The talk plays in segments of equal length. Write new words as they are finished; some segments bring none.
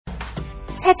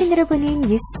사진으로 보는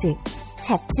뉴스,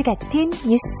 잡지 같은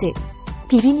뉴스,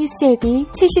 비비뉴스 앱이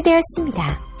출시되었습니다.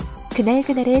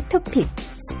 그날그날의 토픽,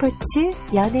 스포츠,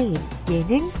 연예인,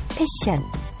 예능, 패션,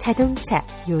 자동차,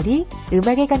 요리,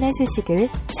 음악에 관한 소식을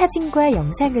사진과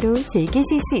영상으로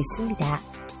즐기실 수 있습니다.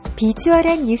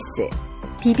 비주얼한 뉴스,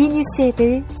 비비뉴스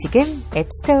앱을 지금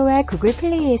앱스토어와 구글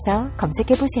플레이에서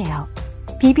검색해보세요.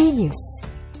 비비뉴스.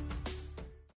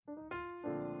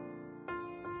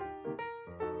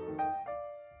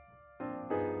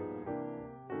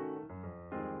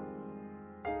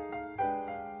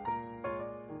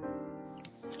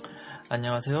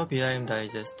 안녕하세요. BIM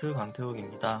다이제스트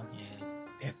강태욱입니다.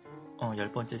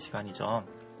 10번째 시간이죠.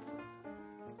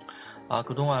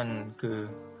 그동안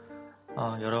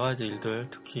여러 가지 일들,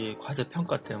 특히 과제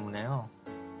평가 때문에요.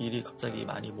 일이 갑자기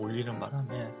많이 몰리는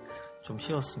바람에 좀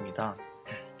쉬었습니다.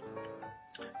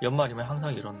 연말이면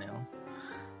항상 이렇네요.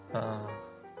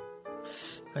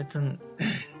 하여튼,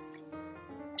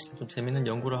 좀 재밌는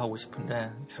연구를 하고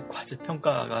싶은데, 과제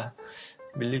평가가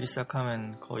밀리기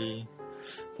시작하면 거의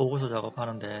보고서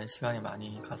작업하는데 시간이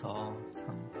많이 가서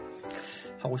참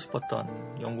하고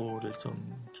싶었던 연구를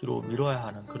좀 뒤로 미뤄야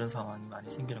하는 그런 상황이 많이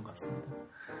생기는 것 같습니다.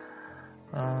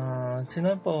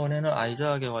 지난번에는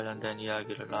아이작에 관련된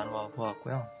이야기를 나누어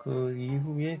보았고요. 그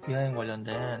이후에 BIM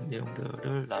관련된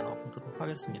내용들을 나눠 보도록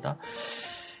하겠습니다.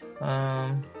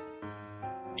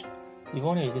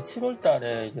 이번에 이제 7월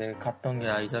달에 이제 갔던 게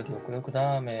아이작이었고요. 그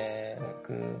다음에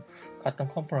갔던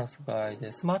컨퍼런스가 이제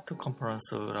스마트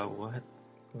컨퍼런스라고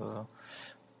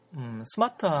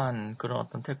스마트한 그런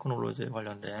어떤 테크놀로지에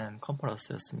관련된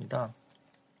컨퍼런스였습니다.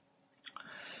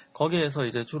 거기에서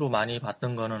이제 주로 많이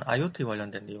봤던 거는 IoT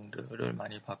관련된 내용들을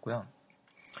많이 봤고요.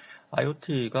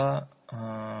 IoT가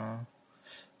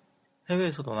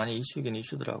해외에서도 많이 이슈긴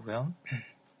이슈더라고요.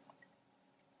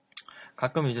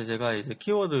 가끔 이제 제가 이제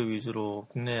키워드 위주로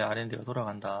국내 R&D가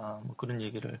돌아간다, 뭐 그런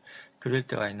얘기를 드릴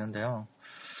때가 있는데요.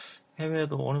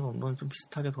 해외에도 어느 정도는 좀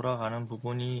비슷하게 돌아가는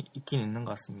부분이 있긴 있는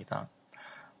것 같습니다.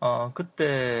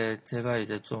 그때 제가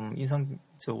이제 좀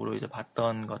인상적으로 이제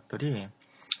봤던 것들이,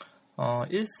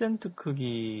 1센트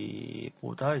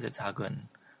크기보다 이제 작은,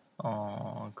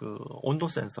 온도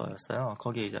센서였어요.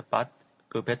 거기에 이제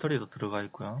배터리도 들어가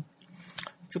있고요.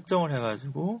 측정을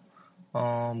해가지고,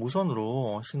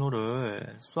 무선으로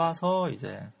신호를 쏴서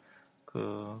이제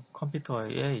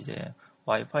컴퓨터에 이제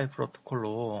와이파이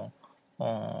프로토콜로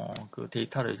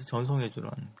데이터를 이제 전송해주는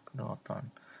그런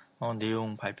어떤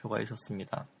내용 발표가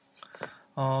있었습니다.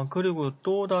 그리고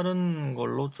또 다른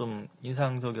걸로 좀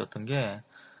인상적이었던 게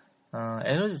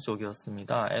에너지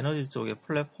쪽이었습니다. 에너지 쪽의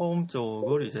플랫폼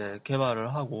쪽을 이제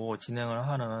개발을 하고 진행을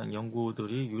하는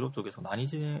연구들이 유럽 쪽에서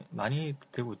많이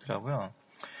되고 있더라고요.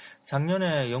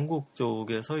 작년에 영국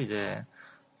쪽에서 이제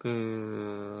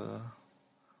블루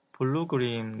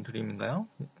그린 드림인가요?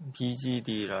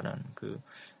 BGD라는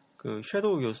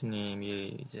섀도우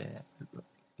교수님이 이제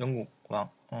영국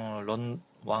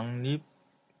왕립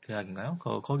대학인가요?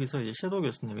 거기서 이제 섀도우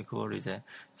교수님이 그걸 이제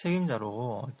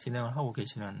책임자로 진행을 하고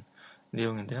계시는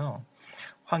내용인데요.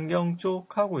 환경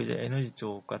쪽하고 이제 에너지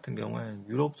쪽 같은 경우에는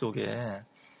유럽 쪽에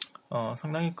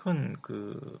상당히 큰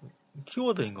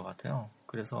키워드인 것 같아요.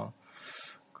 그래서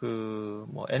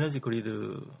에너지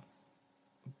그리드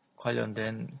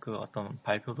관련된 어떤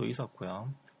발표도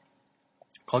있었고요.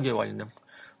 거기에 관련된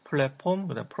플랫폼,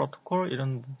 그다음 프로토콜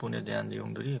이런 부분에 대한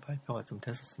내용들이 발표가 좀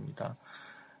됐었습니다.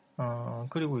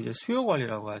 그리고 이제 수요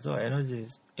관리라고 하죠.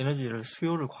 에너지를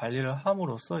수요를 관리를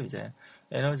함으로써 이제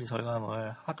에너지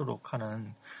절감을 하도록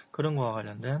하는 그런 거와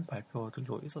관련된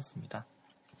발표들도 있었습니다.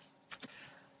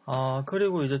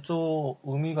 그리고 이제 좀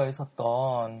의미가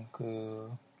있었던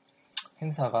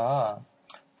행사가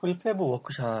프리패브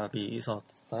워크샵이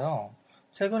있었어요.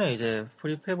 최근에 이제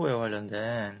프리패브에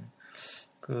관련된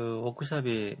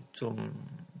워크샵이 좀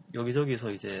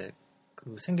여기저기서 이제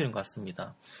생기는 것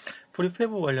같습니다.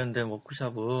 프리패브 관련된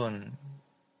워크샵은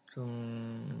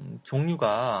좀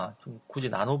종류가 좀 굳이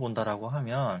나눠본다라고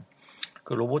하면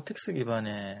로보틱스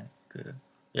기반의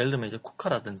예를 들면 이제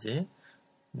쿠카라든지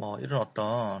뭐 이런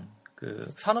어떤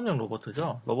산업용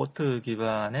로봇이죠. 로봇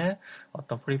기반의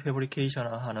어떤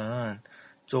프리패브리케이션을 하는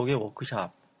쪽의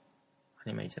워크샵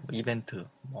아니면 이제 이벤트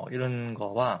뭐 이런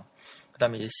거와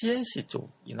그다음에 이제 CNC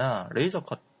쪽이나 레이저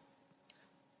컷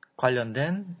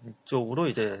관련된 쪽으로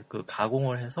이제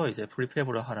가공을 해서 이제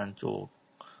프리패브를 하는 쪽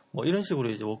뭐 이런 식으로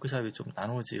이제 워크샵이 좀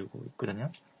나눠지고 있거든요.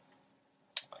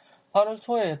 8월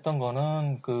초에 했던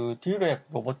거는 디랩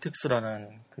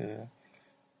로보틱스라는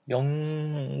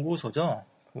연구소죠.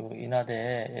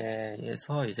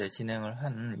 인하대에서 이제 진행을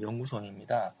한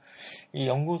연구소입니다. 이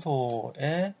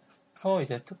연구소에서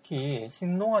이제 특히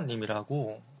신동환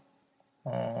님이라고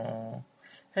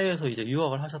해외에서 이제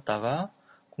유학을 하셨다가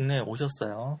국내에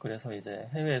오셨어요. 그래서 이제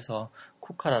해외에서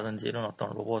쿠카라든지 이런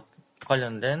어떤 로봇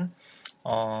관련된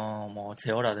뭐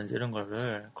제어라든지 이런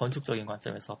거를 건축적인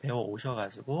관점에서 배워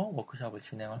오셔가지고 워크숍을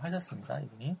진행을 하셨습니다.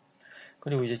 이분이.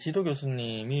 그리고 이제 지도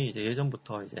교수님이 이제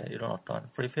예전부터 이제 이런 어떤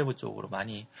프리패브 쪽으로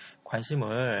많이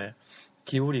관심을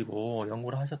기울이고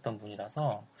연구를 하셨던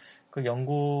분이라서 그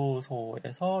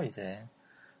연구소에서 이제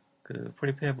그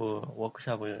프리패브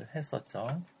워크숍을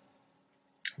했었죠.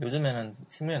 요즘에는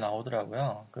신문에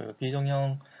나오더라고요. 그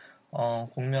비정형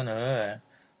곡면을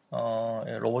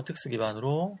로보틱스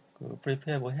기반으로 그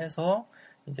프리패브 해서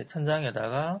이제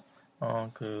천장에다가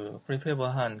그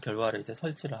프리패브한 결과를 이제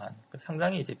설치를 한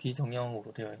상당히 이제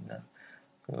비정형으로 되어 있는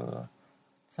그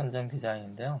천장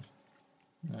디자인인데요.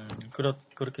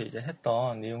 그렇게 이제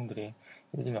했던 내용들이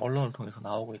요즘에 언론을 통해서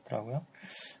나오고 있더라고요.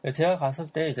 제가 갔을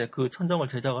때 이제 그 천정을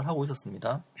제작을 하고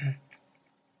있었습니다.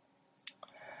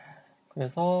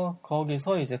 그래서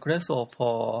거기서 이제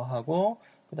그래스호퍼하고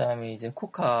그 다음에 이제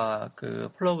쿠카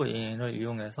그 플러그인을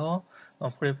이용해서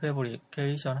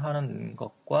프리패브리케이션 하는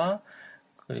것과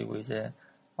그리고 이제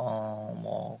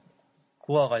뭐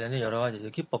그와 관련된 여러 가지 이제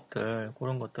기법들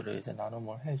그런 것들을 이제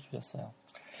나눔을 해주셨어요.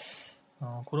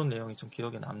 그런 내용이 좀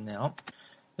기억에 남네요.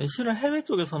 실은 해외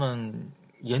쪽에서는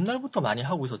옛날부터 많이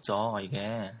하고 있었죠.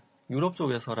 이게 유럽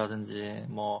쪽에서라든지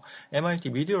뭐 MIT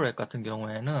미디어랩 같은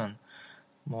경우에는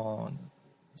뭐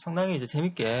상당히 이제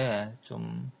재밌게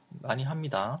좀 많이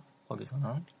합니다.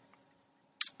 거기서는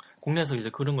국내에서 이제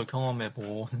그런 걸 경험해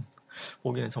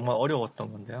보기는 정말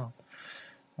어려웠던 건데요.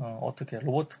 어떻게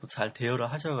로봇도 잘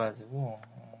대여를 하셔가지고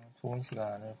좋은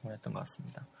시간을 보냈던 것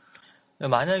같습니다.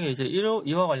 만약에 이제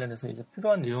이와 관련해서 이제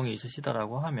필요한 내용이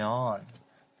있으시다라고 하면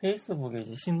페이스북에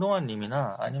이제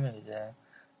신동환님이나 아니면 이제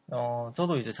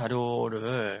저도 이제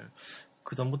자료를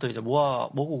그 전부터 이제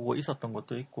모으고 있었던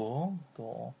것도 있고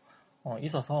또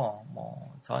있어서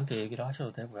뭐 저한테 얘기를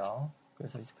하셔도 되고요.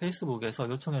 그래서 이제 페이스북에서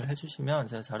요청을 해주시면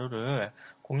제가 자료를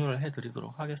공유를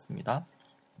해드리도록 하겠습니다.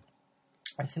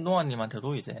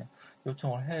 신동환님한테도 이제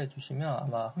요청을 해주시면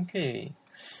아마 흔쾌히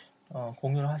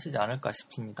공유를 하시지 않을까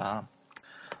싶습니다.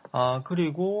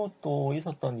 그리고 또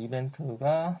있었던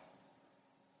이벤트가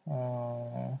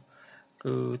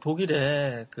그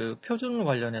독일의 그 표준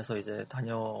관련해서 이제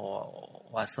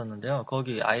다녀왔었는데요.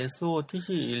 거기 ISO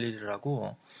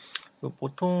TC11이라고 그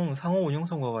보통 상호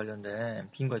운용성과 관련된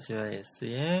빔과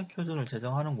GIS의 표준을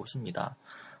제정하는 곳입니다.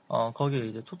 거기에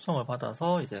이제 초청을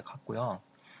받아서 이제 갔고요.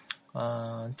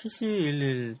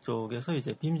 TC11 쪽에서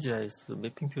이제 빔 GIS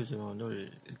매핑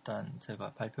표준을 일단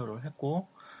제가 발표를 했고,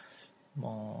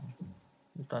 뭐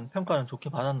일단 평가는 좋게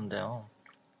받았는데요.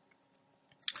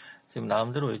 지금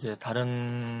나름대로 이제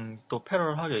다른 또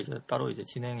패러럴하게 이제 따로 이제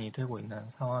진행이 되고 있는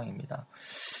상황입니다.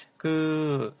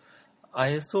 그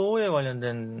ISO에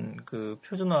관련된 그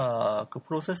표준화 그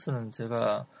프로세스는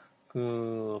제가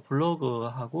그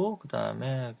블로그하고 그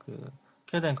다음에 그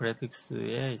CAD &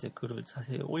 그래픽스에 이제 글을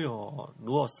자세히 올려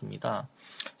놓았습니다.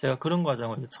 제가 그런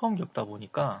과정을 이제 처음 겪다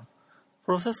보니까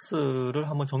프로세스를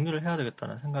한번 정리를 해야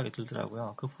되겠다는 생각이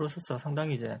들더라고요. 그 프로세스가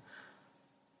상당히 이제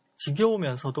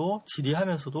지겨우면서도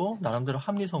지리하면서도 나름대로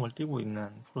합리성을 띠고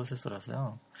있는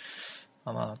프로세스라서요.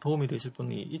 아마 도움이 되실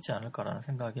분이 있지 않을까라는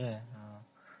생각에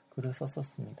글을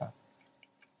썼었습니다.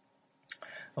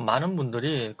 많은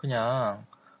분들이 그냥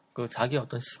그 자기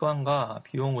어떤 시간과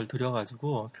비용을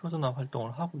들여가지고 표준화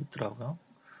활동을 하고 있더라고요.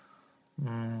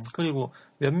 그리고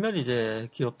몇몇 이제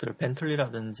기업들,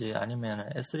 벤틀리라든지 아니면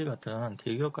S3 같은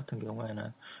대기업 같은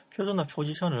경우에는 표준화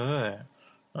포지션을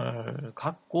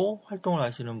갖고 활동을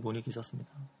하시는 분이 계셨습니다.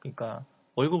 그러니까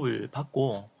월급을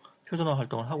받고 표준화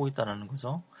활동을 하고 있다는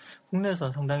거죠.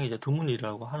 국내에서는 상당히 이제 드문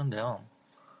일이라고 하는데요.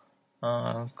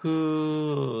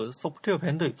 그 소프트웨어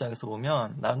벤더 입장에서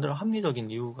보면 나름대로 합리적인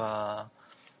이유가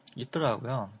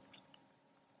있더라고요.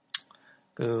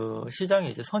 그 시장에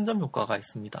이제 선점 효과가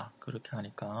있습니다. 그렇게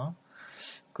하니까.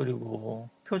 그리고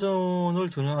표준을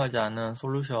준용하지 않는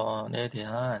솔루션에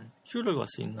대한 슈를 걸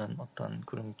수 있는 어떤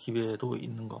그런 기회도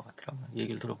있는 것 같더라고요.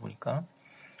 얘기를 들어보니까.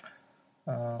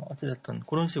 어찌됐든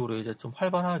그런 식으로 이제 좀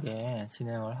활발하게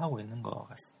진행을 하고 있는 것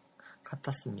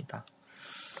같았습니다.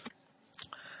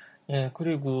 예,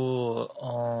 그리고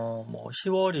뭐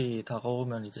 10월이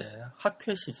다가오면 이제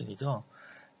학회 시즌이죠.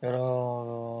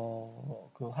 여러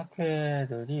그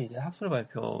학회들이 이제 학술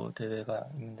발표 대회가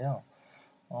있는데요.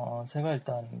 제가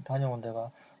일단 다녀온 데가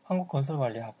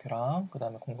한국건설관리학회랑 그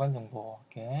다음에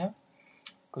공간정보학회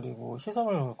그리고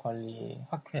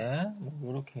시설관리학회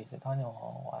뭐 이렇게 이제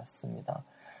다녀왔습니다.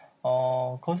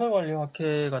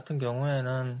 건설관리학회 같은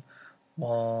경우에는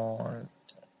뭐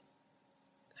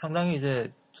상당히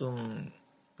이제 좀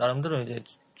나름대로 이제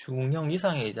중형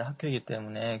이상의 이제 학회이기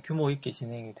때문에 규모 있게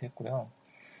진행이 됐고요.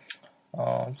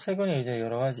 최근에 이제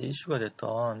여러 가지 이슈가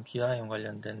됐던 BIM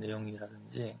관련된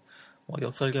내용이라든지, 뭐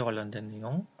역설계 관련된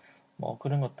내용, 뭐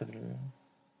그런 것들을,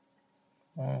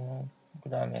 그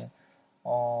다음에,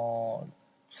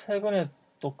 최근에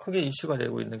또 크게 이슈가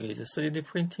되고 있는 게 이제 3D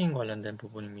프린팅 관련된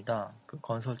부분입니다. 그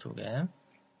건설 쪽에.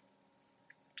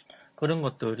 그런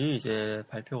것들이 이제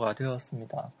발표가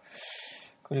되었습니다.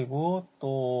 그리고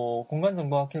또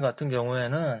공간정보학회 같은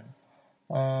경우에는,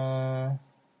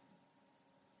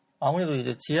 아무래도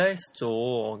이제 GIS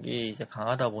쪽이 이제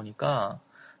강하다 보니까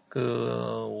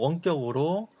그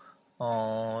원격으로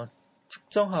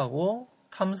측정하고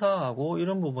탐사하고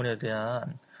이런 부분에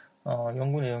대한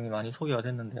연구 내용이 많이 소개가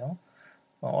됐는데요.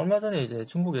 얼마 전에 이제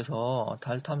중국에서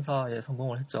달 탐사에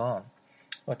성공을 했죠.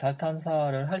 달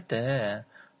탐사를 할 때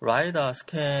라이다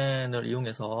스캔을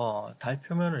이용해서 달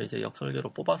표면을 이제 역설계로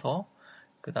뽑아서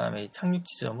그 다음에 착륙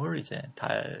지점을 이제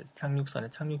달 착륙선의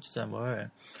착륙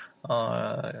지점을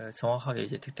정확하게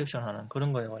이제 디텍션하는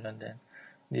그런 거에 관련된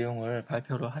내용을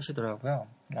발표를 하시더라고요.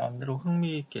 나름대로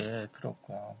흥미있게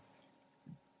들었고요.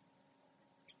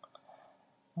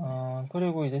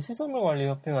 그리고 이제 시설물 관리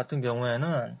협회 같은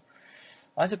경우에는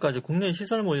아직까지 국내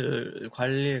시설물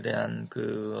관리에 대한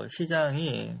그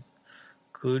시장이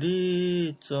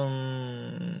그리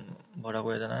좀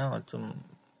뭐라고 해야 되나요? 좀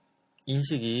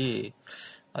인식이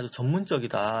아주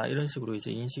전문적이다 이런 식으로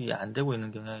이제 인식이 안 되고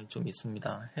있는 경향이 좀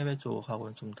있습니다. 해외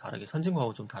쪽하고는 좀 다르게,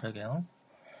 선진국하고 좀 다르게요.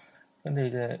 근데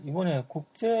이제 이번에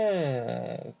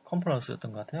국제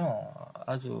컨퍼런스였던 것 같아요.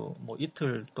 아주 뭐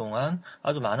이틀 동안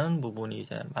아주 많은 부분이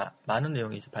이제 많은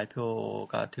내용이 이제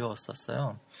발표가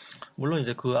되었었어요. 물론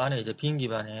이제 그 안에 이제 빈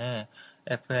기반의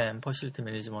FM 퍼실리티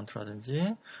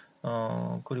매니지먼트라든지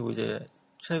그리고 이제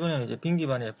최근에 이제 빈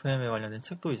기반의 FM에 관련된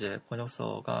책도 이제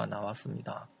번역서가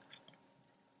나왔습니다.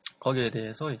 거기에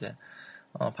대해서 이제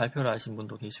발표를 하신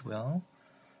분도 계시고요.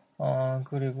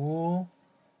 그리고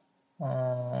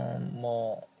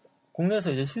뭐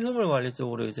국내에서 이제 시설물 관리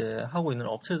쪽으로 이제 하고 있는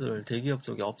업체들, 대기업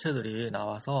쪽의 업체들이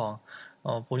나와서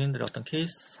본인들의 어떤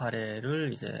케이스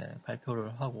사례를 이제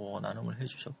발표를 하고 나눔을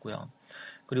해주셨고요.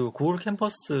 그리고 구글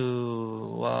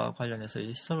캠퍼스와 관련해서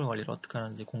이제 시설물 관리를 어떻게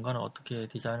하는지, 공간을 어떻게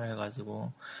디자인을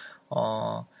해가지고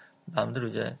남들로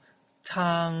이제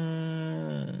창조적인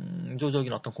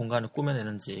어떤 공간을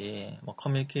꾸며내는지, 뭐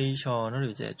커뮤니케이션을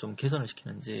이제 좀 개선을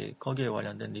시키는지 거기에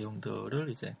관련된 내용들을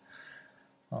이제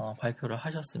발표를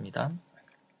하셨습니다.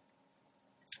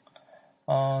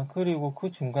 그리고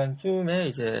그 중간쯤에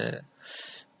이제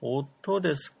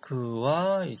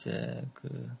오토데스크와 이제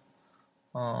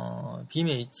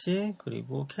빔H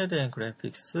그리고 CAD 앤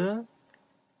그래픽스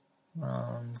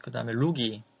그 다음에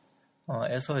루기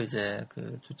에서 이제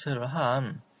그 주최를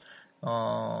한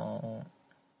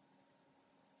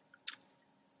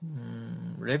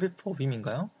레빗4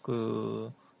 빔인가요?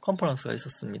 그 컨퍼런스가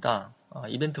있었습니다.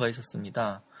 이벤트가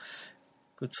있었습니다.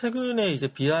 그 최근에 이제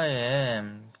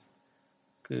BIM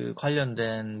그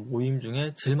관련된 모임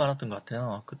중에 제일 많았던 것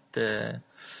같아요. 그때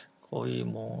거의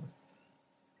뭐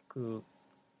그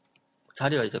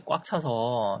자리가 이제 꽉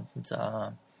차서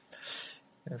진짜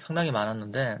상당히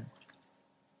많았는데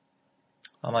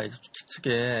아마 이제 주최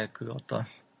측의 그 어떤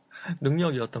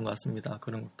능력이었던 것 같습니다.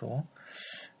 그런 것도.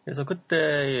 그래서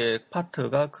그때의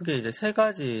파트가 크게 이제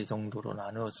 3가지 정도로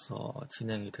나누어서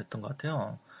진행이 됐던 것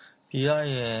같아요.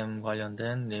 BIM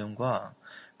관련된 내용과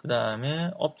그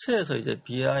다음에 업체에서 이제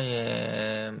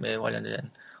BIM에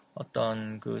관련된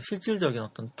어떤 그 실질적인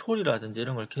어떤 툴이라든지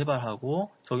이런 걸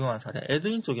개발하고 적용한 사례,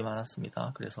 애드인 쪽이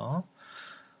많았습니다. 그래서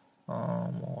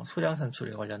뭐 소량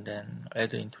산출에 관련된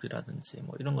애드인 툴이라든지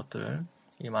뭐 이런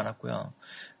것들이 많았고요.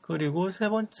 그리고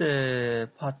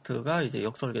 3번째 파트가 이제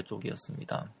역설계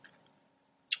쪽이었습니다.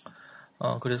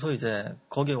 그래서 이제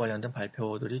거기에 관련된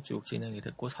발표들이 쭉 진행이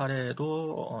됐고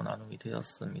사례도 나눔이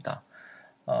되었습니다.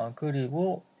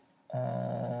 그리고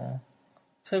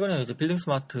최근에 이제 빌딩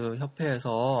스마트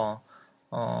협회에서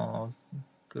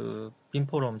그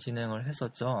빔포럼 진행을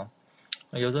했었죠.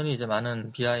 여전히 이제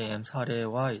많은 BIM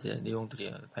사례와 이제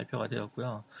내용들이 발표가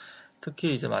되었고요.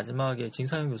 특히 이제 마지막에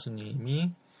징상윤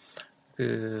교수님이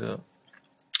그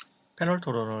패널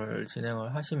토론을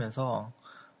진행을 하시면서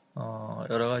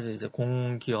여러 가지 이제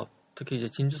공기업, 특히 이제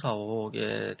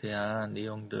진주사옥에 대한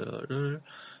내용들을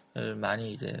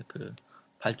많이 이제 그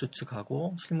발주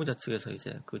측하고 실무자 측에서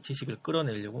이제 그 지식을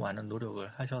끌어내려고 많은 노력을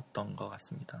하셨던 것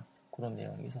같습니다. 그런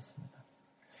내용이 있었습니다.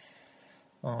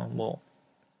 뭐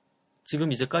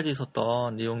지금 이제까지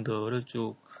있었던 내용들을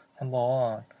쭉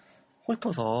한번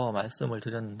훑어서 말씀을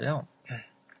드렸는데요.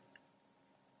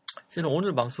 실은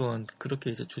오늘 방송은 그렇게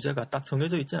이제 주제가 딱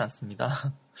정해져 있지는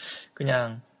않습니다.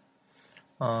 그냥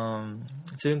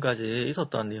지금까지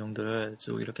있었던 내용들을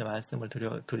쭉 이렇게 말씀을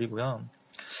드리고요.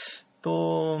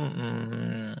 또,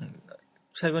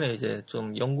 최근에 이제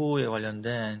좀 연구에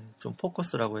관련된 좀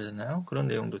포커스라고 해야 되나요? 그런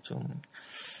내용도 좀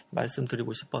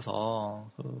말씀드리고 싶어서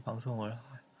그 방송을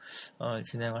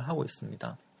진행을 하고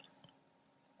있습니다.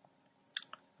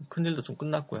 큰일도 좀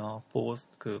끝났고요.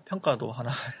 그 평가도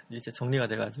하나 이제 정리가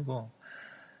돼가지고,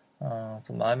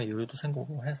 좀 마음의 여유도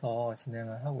생기고 해서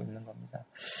진행을 하고 있는 겁니다.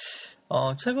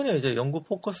 최근에 이제 연구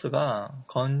포커스가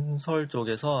건설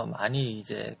쪽에서 많이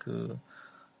이제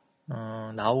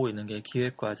나오고 있는 게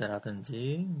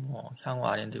기획과제라든지, 뭐, 향후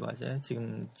R&D 과제,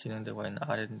 지금 진행되고 있는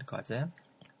R&D 과제.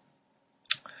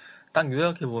 딱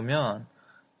요약해보면,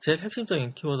 제일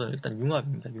핵심적인 키워드는 일단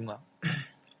융합입니다, 융합.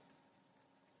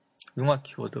 융합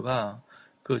키워드가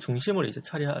그 중심을 이제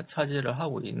차지를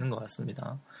하고 있는 것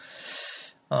같습니다.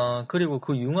 그리고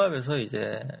그 융합에서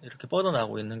이제 이렇게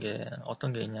뻗어나오고 있는 게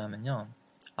어떤 게 있냐면요.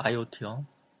 IoT요.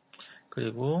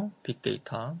 그리고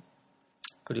빅데이터.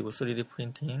 그리고 3D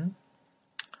프린팅.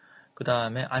 그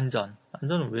다음에 안전.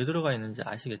 안전은 왜 들어가 있는지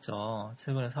아시겠죠?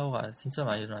 최근에 사고가 진짜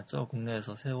많이 일어났죠.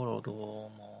 국내에서 세월호도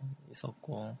뭐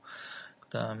있었고, 그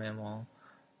다음에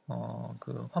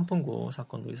그 환풍구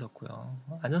사건도 있었고요.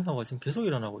 안전사고가 지금 계속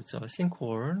일어나고 있죠.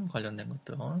 싱크홀 관련된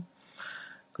것들.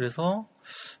 그래서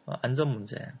안전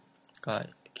문제가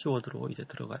키워드로 이제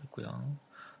들어가 있고요.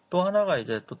 또 하나가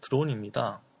이제 또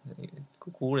드론입니다.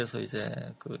 구글에서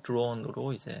이제 그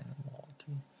드론으로 이제 뭐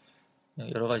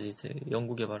여러 가지 이제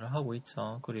연구 개발을 하고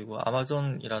있죠. 그리고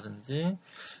아마존이라든지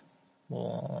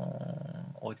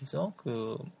뭐 어디죠?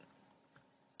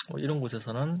 뭐 이런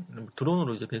곳에서는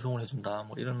드론으로 이제 배송을 해준다.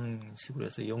 뭐 이런 식으로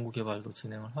해서 연구 개발도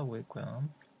진행을 하고 있고요.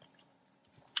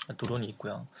 드론이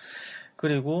있고요.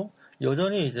 그리고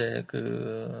여전히 이제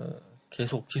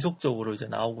계속 지속적으로 이제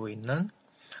나오고 있는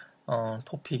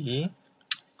토픽이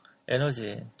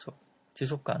에너지 쪽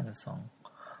지속 가능성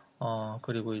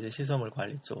그리고 이제 시설물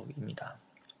관리 쪽입니다.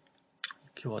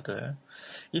 키워드.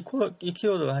 이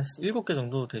키워드가 한 7개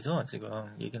정도 되죠?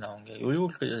 지금 얘기 나온 게. 이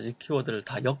 7개 키워드를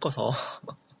다 엮어서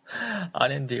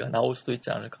R&D가 나올 수도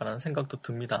있지 않을까라는 생각도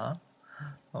듭니다.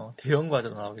 대형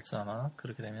과제로 나오겠죠, 아마.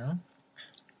 그렇게 되면.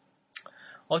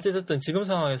 어찌됐든 지금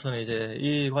상황에서는 이제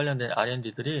이 관련된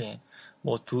R&D들이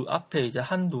뭐 앞에 이제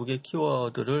한두 개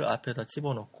키워드를 앞에다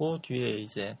집어넣고 뒤에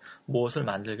이제 무엇을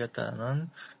만들겠다는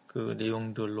그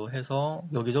내용들로 해서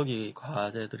여기저기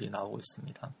과제들이 나오고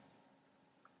있습니다.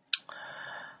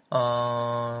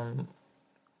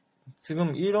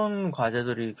 지금 이런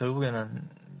과제들이 결국에는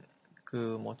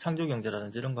뭐 창조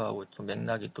경제라든지 이런 거하고 또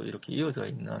맥락이 또 이렇게 이어져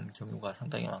있는 경우가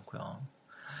상당히 많고요.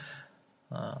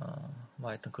 뭐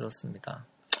하여튼 그렇습니다.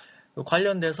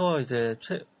 관련돼서 이제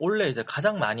원래 이제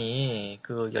가장 많이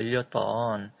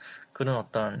열렸던 그런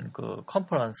어떤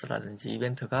컨퍼런스라든지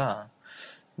이벤트가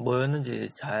뭐였는지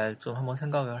잘 좀 한번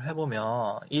생각을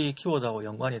해보면 이 키워드하고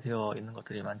연관이 되어 있는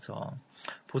것들이 많죠.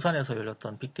 부산에서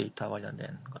열렸던 빅데이터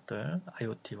관련된 것들,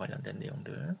 IoT 관련된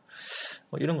내용들,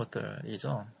 뭐 이런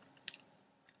것들이죠.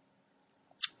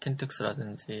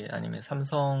 켄텍스라든지 아니면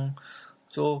삼성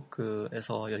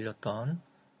쪽에서 열렸던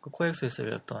코엑스에서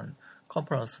열렸던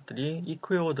컨퍼런스들이 이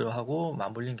키워드하고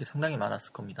맞물린 게 상당히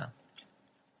많았을 겁니다.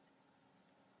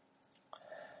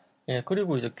 예,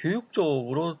 그리고 이제 교육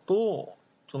쪽으로 또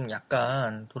좀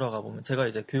약간 돌아가 보면 제가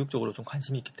이제 교육 쪽으로 좀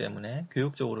관심이 있기 때문에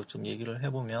교육 쪽으로 좀 얘기를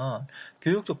해보면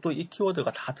교육 쪽도 이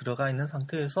키워드가 다 들어가 있는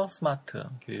상태에서 스마트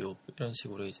교육 이런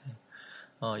식으로 이제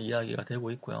이야기가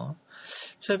되고 있고요.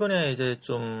 최근에 이제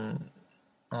좀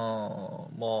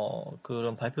뭐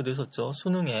그런 발표도 있었죠.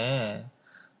 수능에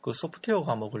그 소프트웨어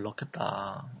과목을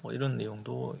넣겠다 뭐 이런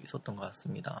내용도 있었던 것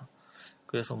같습니다.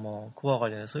 그래서 뭐 그와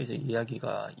관련해서 이제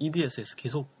이야기가 EBS에서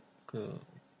계속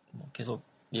계속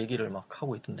얘기를 막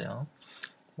하고 있던데요.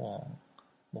 뭐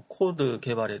코드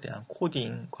개발에 대한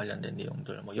코딩 관련된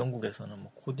내용들, 뭐 영국에서는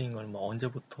뭐 코딩을 뭐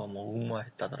언제부터 뭐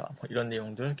의무화했다더라, 뭐 이런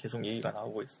내용들 계속 얘기가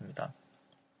나오고 있습니다.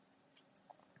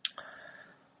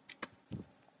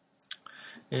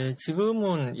 예,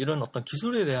 지금은 이런 어떤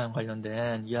기술에 대한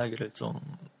관련된 이야기를 좀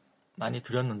많이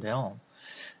드렸는데요.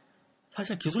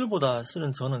 사실 기술보다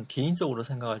실은 저는 개인적으로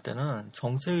생각할 때는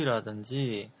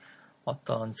정책이라든지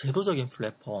어떤 제도적인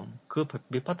플랫폼, 그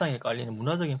밑바탕에 깔리는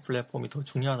문화적인 플랫폼이 더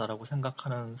중요하다고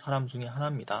생각하는 사람 중에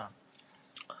하나입니다.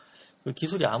 그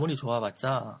기술이 아무리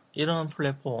좋아봤자 이런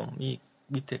플랫폼이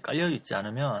밑에 깔려있지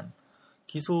않으면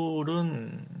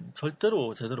기술은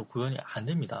절대로 제대로 구현이 안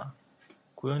됩니다.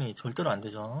 구현이 절대로 안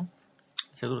되죠.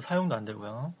 제대로 사용도 안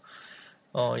되고요.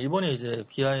 이번에 이제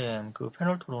BIM 그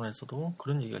패널 토론에서도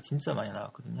그런 얘기가 진짜 많이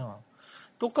나왔거든요.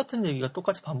 똑같은 얘기가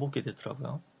똑같이 반복이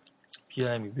되더라고요.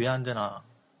 BIM이 왜 안 되나.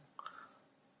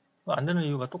 안 되는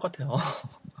이유가 똑같아요.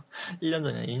 1년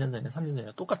전에, 2년 전에, 3년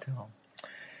전에 똑같아요.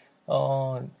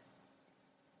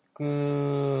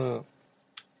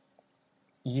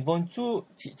 이번 주,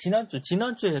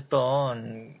 지난주에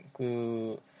했던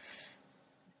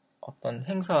어떤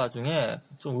행사 중에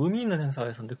좀 의미 있는 행사가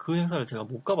있었는데 그 행사를 제가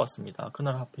못 가봤습니다.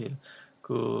 그날 하필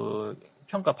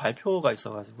평가 발표가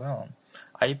있어가지고요.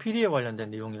 IPD에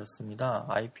관련된 내용이었습니다.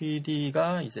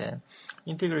 IPD가 이제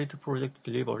Integrated Project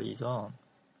Delivery죠.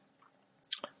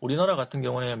 우리나라 같은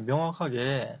경우에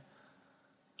명확하게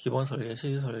기본 설계,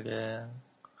 시지 설계,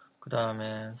 그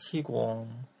다음에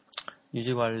시공,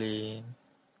 유지관리,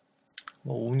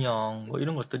 운영,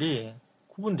 이런 것들이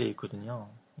구분되어 있거든요.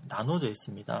 나눠져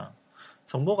있습니다.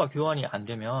 정보가 교환이 안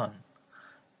되면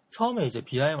처음에 이제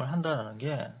BIM을 한다는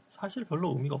게 사실 별로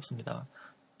의미가 없습니다.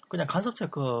 그냥 간섭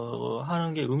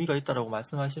체크하는 게 의미가 있다라고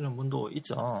말씀하시는 분도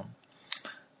있죠.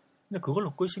 근데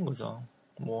그걸로 끝인 거죠.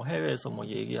 해외에서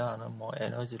얘기하는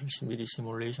에너지를 미리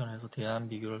시뮬레이션해서 대안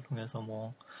비교를 통해서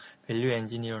밸류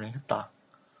엔지니어링 했다.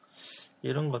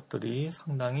 이런 것들이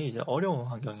상당히 이제 어려운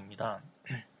환경입니다.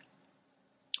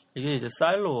 이게 이제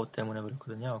사일로 때문에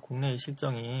그렇거든요. 국내의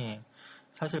실정이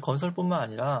사실 건설뿐만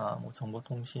아니라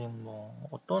정보통신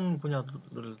어떤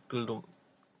분야들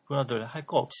할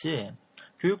거 없이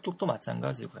교육 쪽도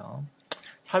마찬가지고요.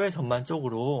 사회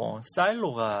전반적으로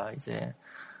사일로가 이제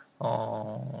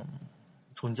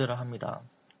존재를 합니다.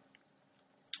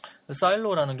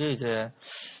 사일로라는 게 이제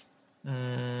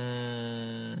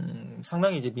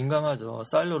상당히 이제 민감하죠.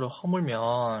 사일로를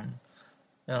허물면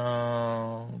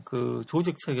그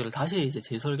조직 체계를 다시 이제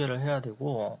재설계를 해야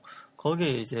되고 거기에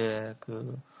이제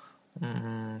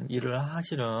일을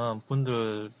하시는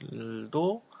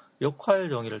분들도 역할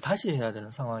정의를 다시 해야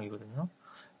되는 상황이거든요.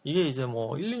 이게 이제 1,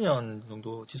 2년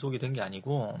정도 지속이 된 게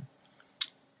아니고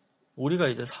우리가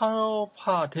이제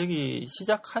산업화 되기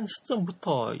시작한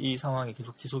시점부터 이 상황이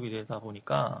계속 지속이 되다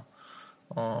보니까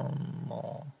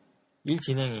일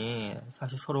진행이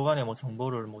사실 서로 간에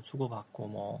정보를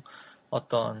주고받고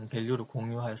어떤 밸류를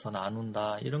공유해서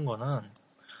나눈다 이런 거는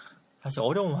사실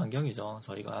어려운 환경이죠.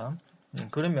 저희가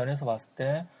그런 면에서 봤을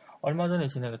때 얼마 전에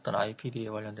진행했던 IPD에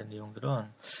관련된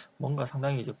내용들은 뭔가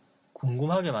상당히 이제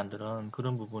궁금하게 만드는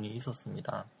그런 부분이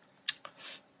있었습니다.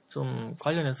 좀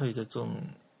관련해서 이제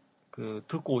좀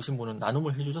듣고 오신 분은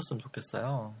나눔을 해주셨으면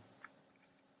좋겠어요.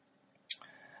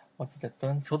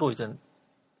 어찌됐든 저도 이제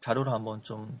자료를 한번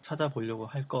좀 찾아보려고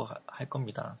할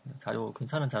겁니다.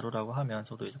 괜찮은 자료라고 하면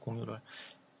저도 이제 공유를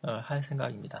할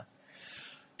생각입니다.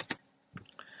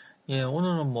 예,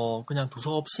 오늘은 그냥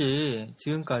두서없이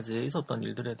지금까지 있었던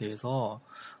일들에 대해서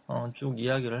쭉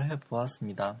이야기를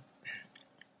해보았습니다.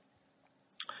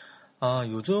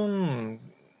 요즘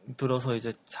들어서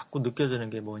이제 자꾸 느껴지는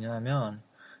게 뭐냐면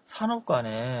산업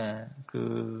간의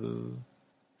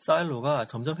사일로가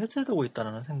점점 해체되고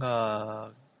있다는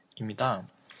생각입니다.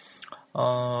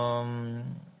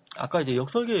 아까 이제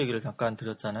역설계 얘기를 잠깐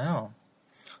드렸잖아요.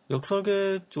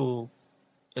 역설계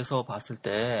쪽에서 봤을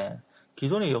때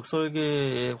기존의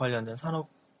역설계에 관련된 산업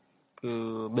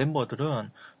멤버들은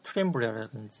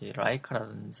트렘브레라든지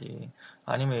라이카라든지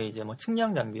아니면 이제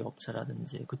측량 장비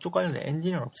업체라든지 그쪽 관련된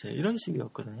엔지니어 업체 이런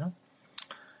식이었거든요.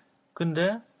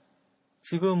 근데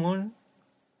지금은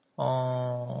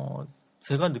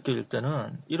제가 느껴질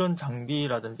때는 이런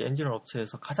장비라든지 엔지니어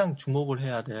업체에서 가장 주목을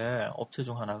해야 될 업체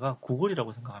중 하나가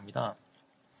구글이라고 생각합니다.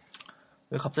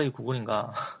 왜 갑자기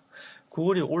구글인가?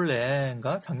 구글이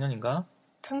올해인가 작년인가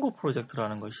탱고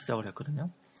프로젝트라는 걸 시작을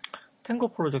했거든요. 탱고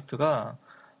프로젝트가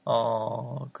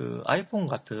아이폰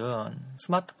같은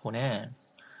스마트폰에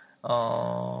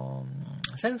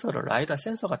센서를 라이다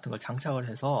센서 같은 걸 장착을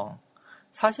해서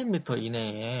 40m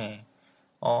이내에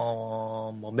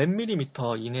몇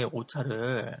밀리미터 이내의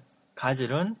오차를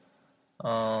가지는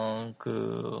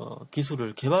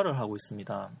기술을 개발을 하고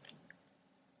있습니다.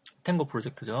 탱고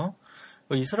프로젝트죠.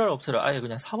 이스라엘 업체를 아예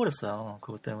그냥 사버렸어요.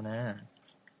 그것 때문에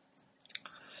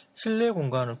실내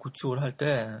공간을 구축을 할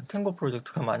때 탱고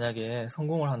프로젝트가 만약에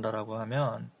성공을 한다라고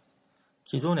하면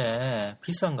기존에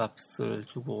비싼 값을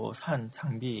주고 산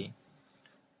장비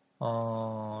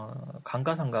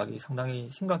감가상각이 상당히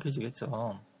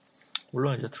심각해지겠죠.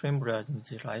 물론 이제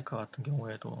트렘브레라든지 라이카 같은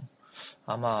경우에도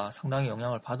아마 상당히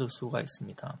영향을 받을 수가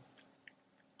있습니다.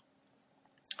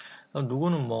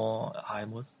 누구는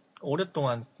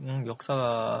오랫동안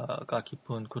역사가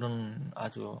깊은 그런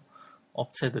아주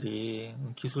업체들이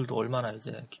기술도 얼마나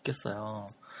이제 깊겠어요.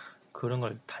 그런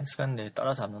걸 단시간 내에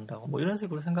따라잡는다고 이런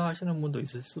식으로 생각하시는 분도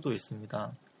있을 수도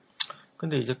있습니다.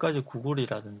 근데 이제까지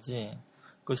구글이라든지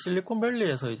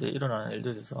실리콘밸리에서 이제 일어나는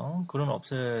일들이죠. 그런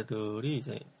업체들이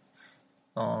이제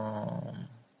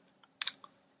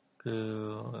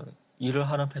일을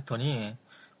하는 패턴이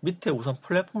밑에 우선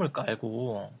플랫폼을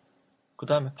깔고 그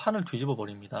다음에 판을 뒤집어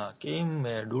버립니다.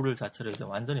 게임의 룰 자체를 이제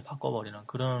완전히 바꿔버리는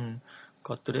그런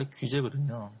것들의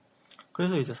규제거든요.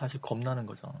 그래서 이제 사실 겁나는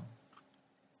거죠.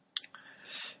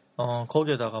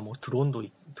 거기에다가 뭐 드론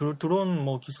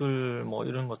뭐 기술 뭐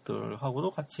이런 것들하고도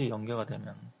같이 연계가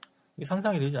되면 이게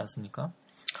상상이 되지 않습니까?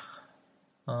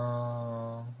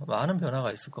 많은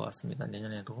변화가 있을 것 같습니다.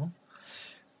 내년에도.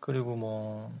 그리고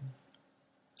뭐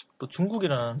또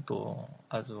중국이라는 또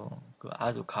아주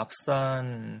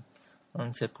값싼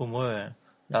제품을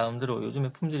나름대로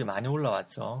요즘에 품질이 많이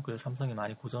올라왔죠. 그래서 삼성이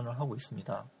많이 고전을 하고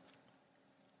있습니다.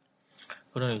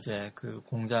 그런 이제 그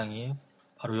공장이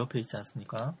바로 옆에 있지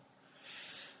않습니까?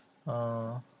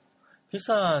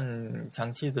 비싼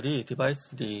장치들이,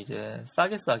 디바이스들이 이제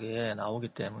싸게 나오기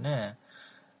때문에,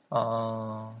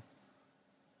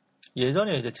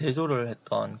 예전에 이제 제조를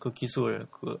했던 그 기술,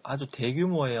 그 아주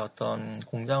대규모의 어떤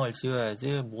공장을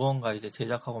지어야지 무언가 이제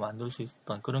제작하고 만들 수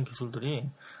있었던 그런 기술들이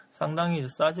상당히 이제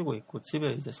싸지고 있고,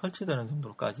 집에 이제 설치되는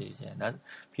정도로까지 이제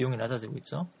비용이 낮아지고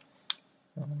있죠.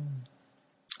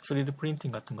 3D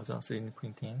프린팅 같은 거죠. 3D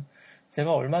프린팅.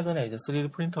 제가 얼마 전에 이제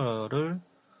 3D 프린터를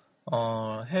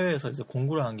해외에서 이제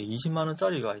공구를 한 게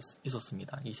 20만원짜리가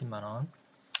있었습니다. 20만원.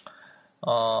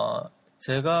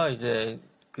 제가 이제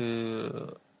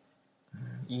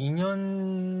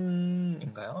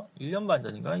 2년인가요? 1년 반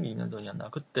전인가? 2년 전이었나?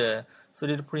 그때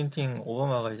 3D 프린팅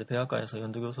오바마가 이제 백악관에서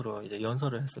연두교수로 이제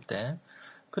연설을 했을 때,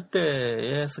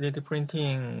 그때의 3D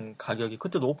프린팅 가격이,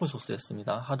 그때도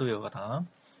오픈소스였습니다. 하드웨어가 다.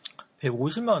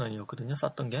 150만원이었거든요.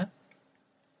 쌌던 게.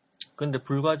 근데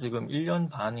불과 지금 1년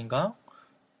반인가?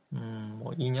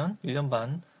 2년? 1년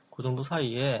반? 그 정도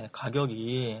사이에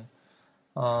가격이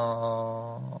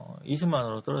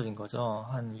 20만원으로 떨어진 거죠.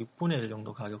 한 6분의 1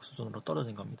 정도 가격 수준으로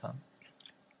떨어진 겁니다.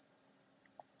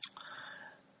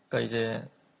 그러니까 이제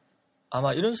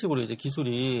아마 이런 식으로 이제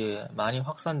기술이 많이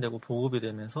확산되고 보급이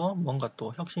되면서 뭔가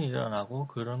또 혁신이 일어나고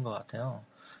그런 것 같아요.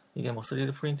 이게 뭐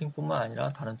 3D 프린팅뿐만 아니라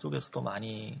다른 쪽에서도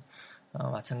많이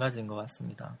마찬가지인 것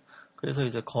같습니다. 그래서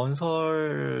이제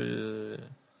건설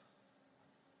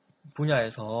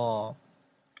분야에서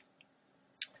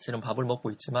실은 밥을 먹고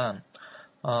있지만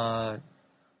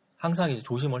항상 이제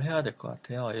조심을 해야 될 것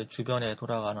같아요. 주변에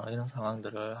돌아가는 이런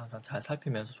상황들을 항상 잘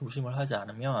살피면서 조심을 하지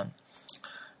않으면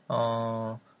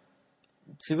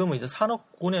지금은 이제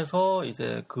산업군에서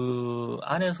이제 그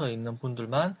안에서 있는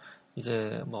분들만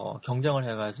이제 뭐 경쟁을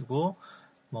해가지고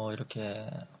뭐 이렇게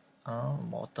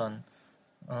뭐 어떤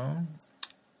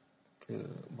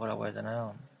그 뭐라고 해야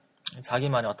되나요?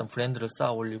 자기만의 어떤 브랜드를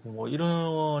쌓아 올리고 뭐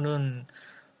이러는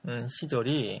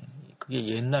시절이 그게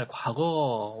옛날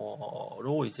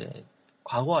과거로 이제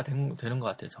과거화되는 것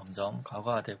같아요. 점점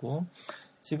과거화되고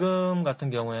지금 같은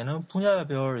경우에는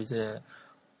분야별 이제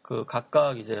그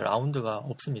각각 이제 라운드가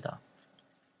없습니다.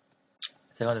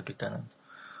 제가 느낄 때는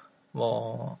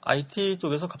뭐 IT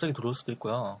쪽에서 갑자기 들어올 수도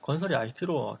있고요. 건설이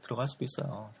IT로 들어갈 수도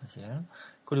있어요, 사실.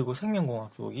 그리고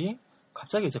생명공학 쪽이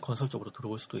갑자기 이제 건설 쪽으로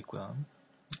들어올 수도 있고요.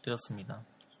 이렇습니다.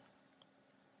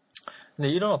 근데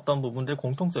이런 어떤 부분들의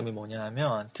공통점이 뭐냐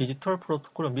하면 디지털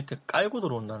프로토콜을 밑에 깔고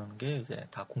들어온다는 게 이제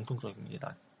다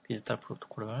공통적입니다. 디지털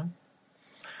프로토콜을.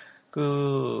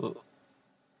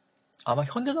 아마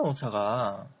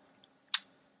현대자동차가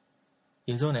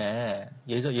예전에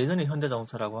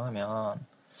현대자동차라고 하면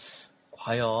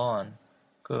과연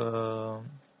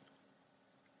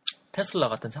테슬라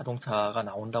같은 자동차가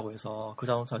나온다고 해서 그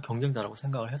자동차가 경쟁자라고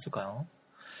생각을 했을까요?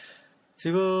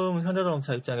 지금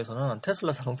현대자동차 입장에서는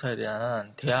테슬라 자동차에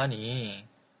대한 대안이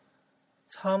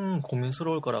참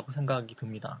고민스러울 거라고 생각이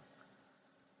듭니다.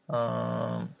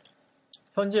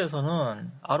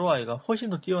 현지에서는 ROI가 훨씬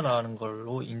더 뛰어나는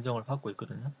걸로 인정을 받고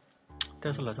있거든요.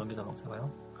 테슬라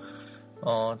전기자동차가요.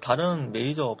 다른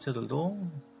메이저 업체들도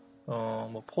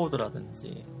뭐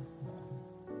포드라든지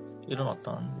이런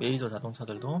어떤 메이저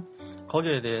자동차들도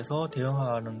거기에 대해서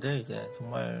대응하는데 이제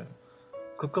정말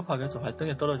급급하겠죠.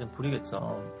 발등에 떨어진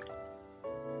불이겠죠.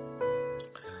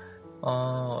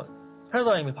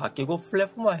 패러다임이 바뀌고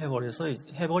플랫폼화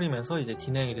해버리면서 이제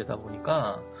진행이 되다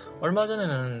보니까 얼마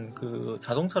전에는 그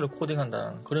자동차를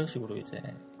코딩한다는 그런 식으로 이제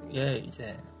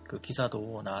그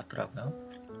기사도 나왔더라고요.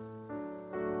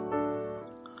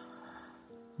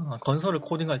 건설을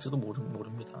코딩할지도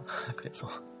모릅니다. 그래서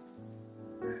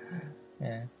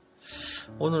예.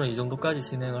 오늘은 이 정도까지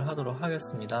진행을 하도록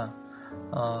하겠습니다.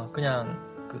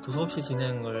 그냥 두서없이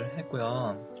진행을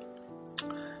했고요.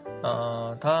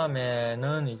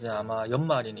 다음에는 이제 아마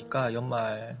연말이니까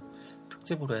연말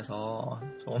특집으로 해서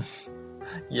좀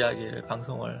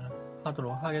방송을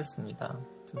하도록 하겠습니다.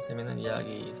 좀 재밌는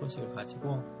이야기 소식을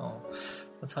가지고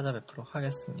찾아뵙도록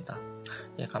하겠습니다.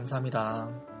 예,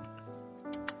 감사합니다.